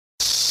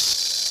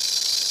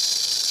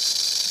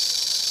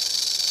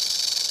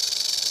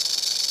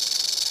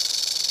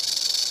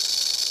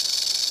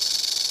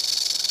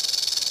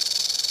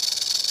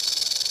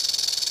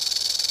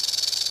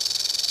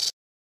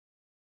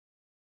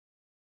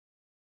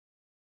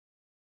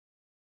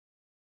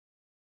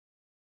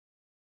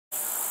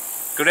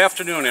Good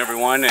afternoon,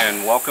 everyone,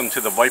 and welcome to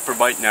the Viper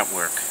Bite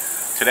Network.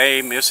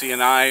 Today, Missy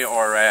and I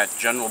are at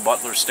General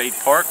Butler State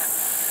Park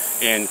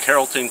in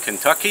Carrollton,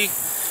 Kentucky.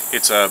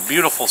 It's a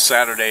beautiful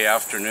Saturday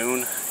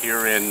afternoon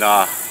here in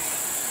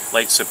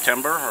late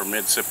September or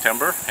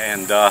mid-September,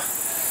 and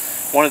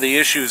one of the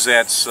issues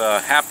that's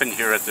happened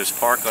here at this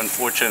park,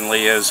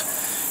 unfortunately, is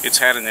it's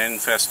had an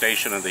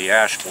infestation of the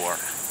ash borer.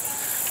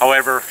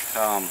 However,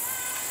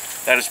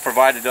 that has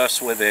provided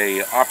us with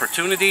an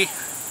opportunity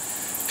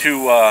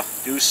to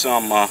do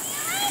some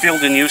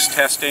field and use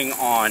testing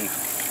on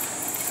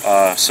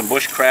some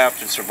bushcraft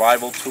and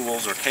survival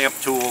tools or camp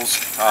tools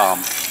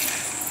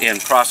in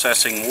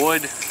processing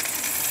wood.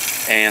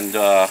 And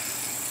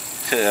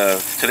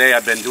today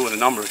I've been doing a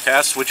number of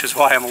tests, which is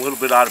why I'm a little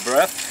bit out of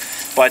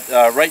breath. But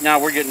right now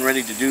we're getting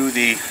ready to do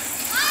the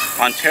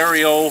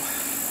Ontario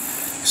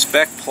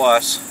Spec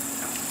Plus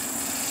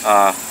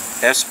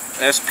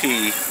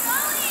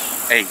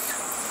SP8.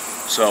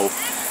 So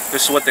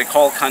this is what they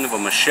call kind of a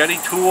machete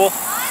tool.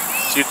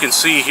 So you can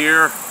see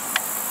here,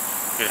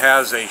 it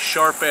has a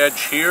sharp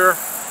edge here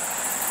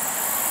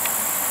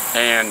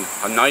and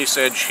a nice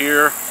edge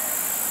here.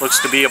 Looks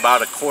to be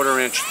about a 1/4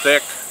 inch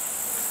thick.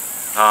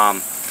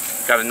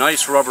 Got a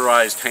nice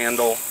rubberized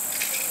handle.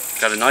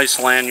 Got a nice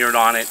lanyard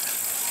on it.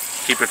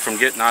 Keep it from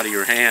getting out of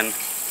your hand.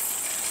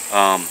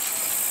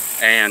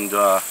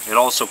 It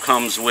also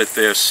comes with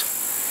this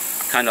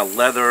kind of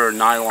leather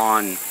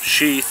nylon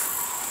sheath.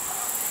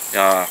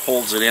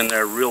 Holds it in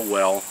there real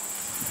well.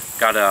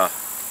 Got a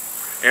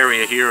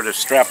area here to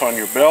strap on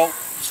your belt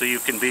so you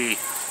can be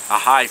a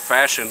high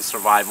fashion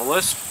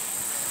survivalist.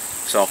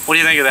 So what do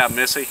you think of that,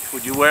 Missy?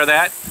 Would you wear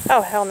that?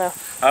 Oh, hell no.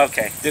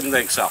 Okay, didn't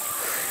think so.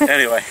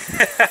 Anyway,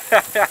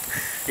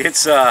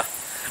 it's I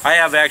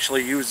have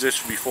actually used this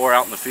before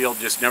out in the field,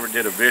 just never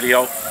did a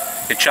video.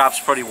 It chops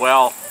pretty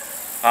well.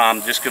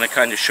 I'm just going to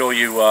kind of show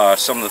you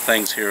some of the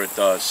things here it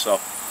does. So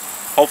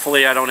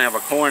hopefully I don't have a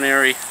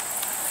coronary.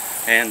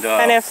 And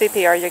I know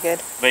CPR, you're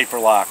good. Vapor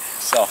lock.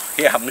 So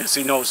yeah,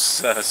 Missy knows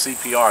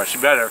CPR. She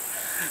better.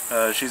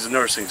 She's a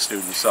nursing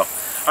student. So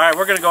alright,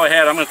 we're going to go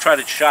ahead. I'm going to try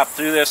to chop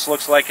through this.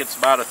 Looks like it's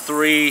about a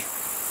 3,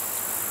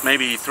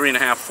 maybe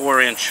 3.5,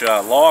 4 inch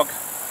log.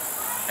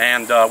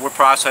 And we're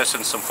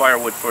processing some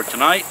firewood for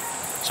tonight.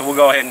 So we'll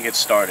go ahead and get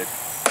started.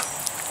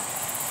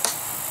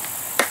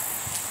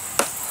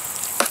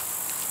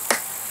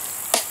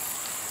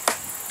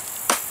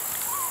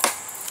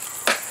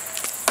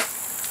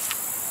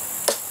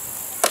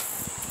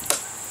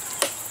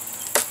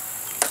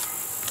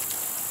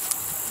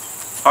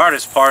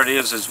 Hardest part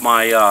is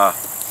my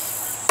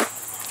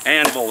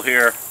anvil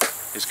here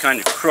is kind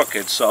of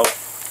crooked, so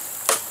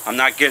I'm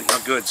not getting a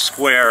good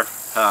square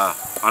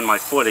on my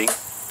footing.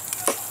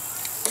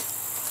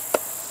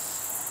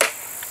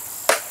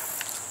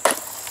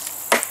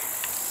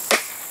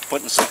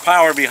 Putting some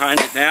power behind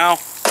it now.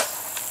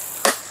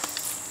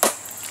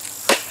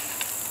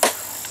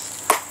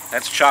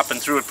 That's chopping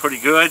through it pretty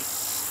good.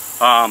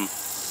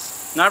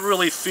 Not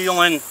really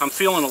feeling, I'm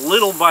feeling a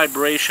little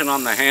vibration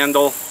on the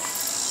handle.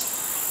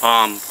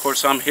 Of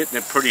course, I'm hitting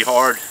it pretty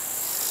hard.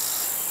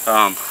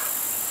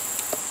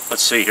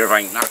 Let's see here if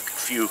I can knock a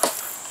few.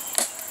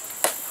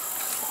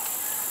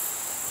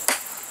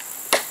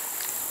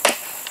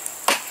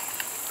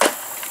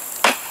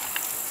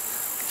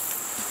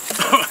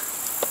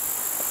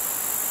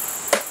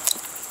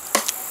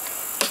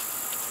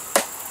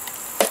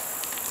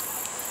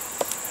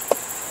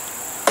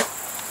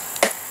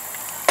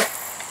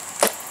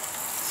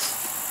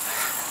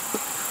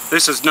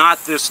 This is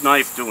not this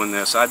knife doing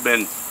this. I've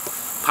been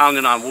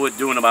pounding on wood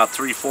doing about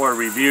 3-4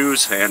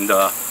 reviews, and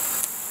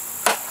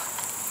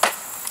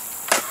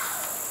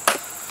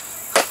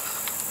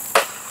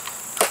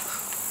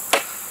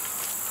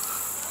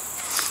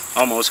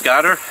almost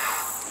got her.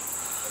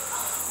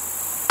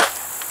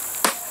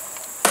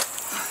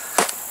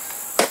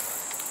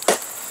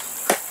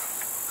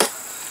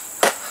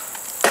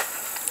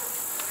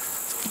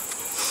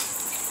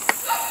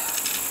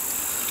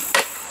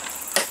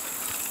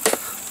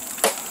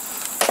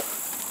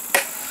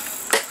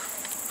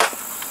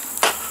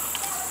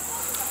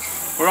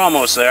 We're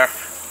almost there.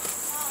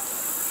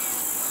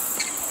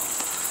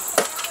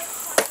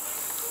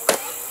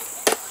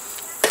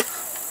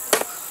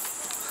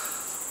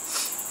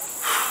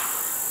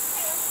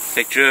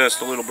 Take just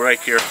a little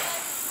break here.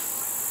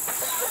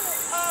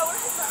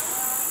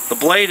 The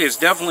blade is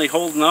definitely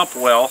holding up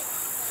well.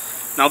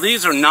 Now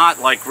these are not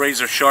like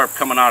razor sharp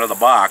coming out of the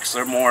box.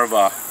 They're more of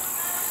a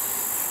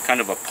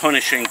kind of a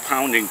punishing,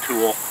 pounding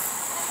tool.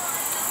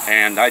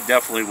 And I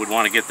definitely would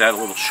want to get that a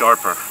little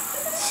sharper.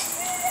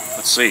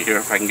 Let's see here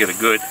if I can get a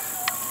good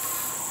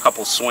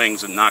couple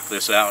swings and knock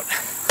this out.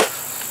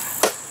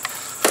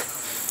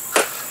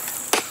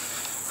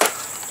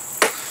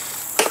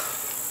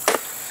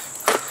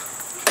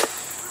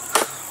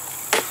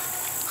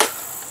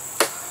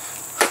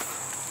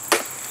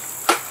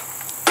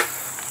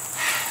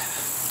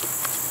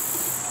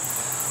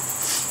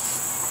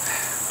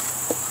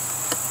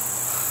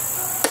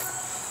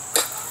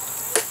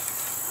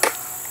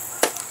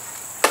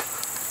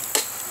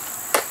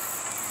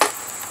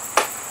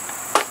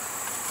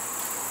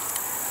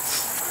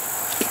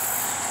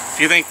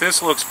 you think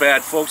this looks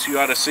bad, folks, you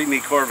ought to see me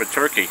carve a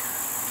turkey.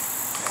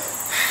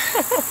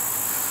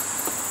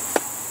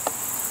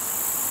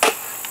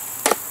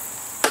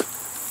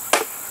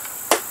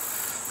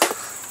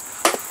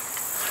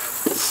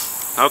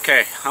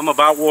 Okay, I'm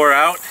about wore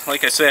out.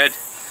 Like I said,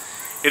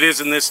 it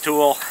isn't this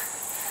tool.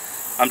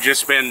 I've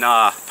just been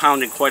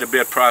pounding quite a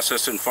bit,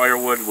 processing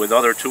firewood with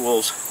other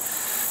tools.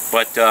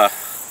 But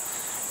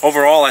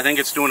overall, I think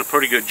it's doing a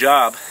pretty good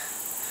job.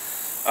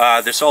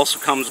 This also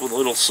comes with a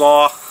little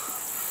saw.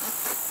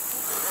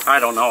 I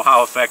don't know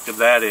how effective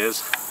that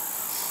is.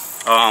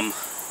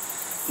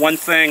 One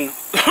thing,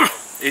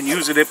 in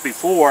using it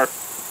before,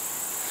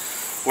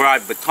 where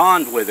I've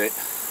batoned with it,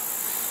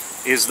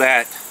 is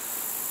that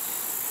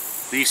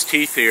these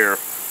teeth here,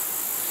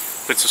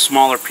 if it's a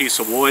smaller piece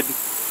of wood,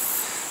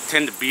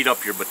 tend to beat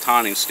up your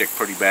batoning stick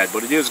pretty bad,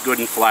 but it is good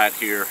and flat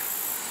here.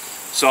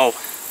 So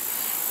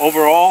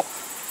overall,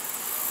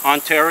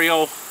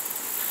 Ontario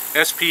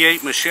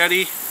SP8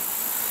 Machete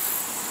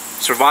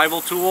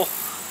survival tool,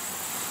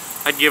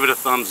 I'd give it a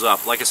thumbs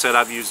up. Like I said,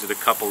 I've used it a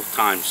couple of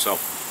times. So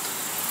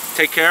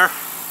take care.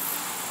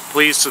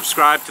 Please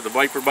subscribe to the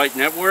Viper Bite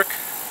Network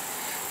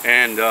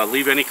and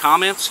leave any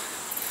comments.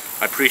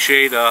 I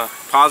appreciate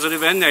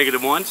positive and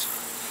negative ones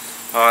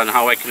on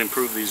how I can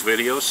improve these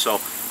videos.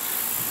 So,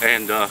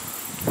 and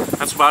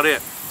that's about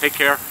it. Take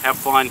care, have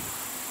fun,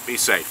 be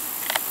safe.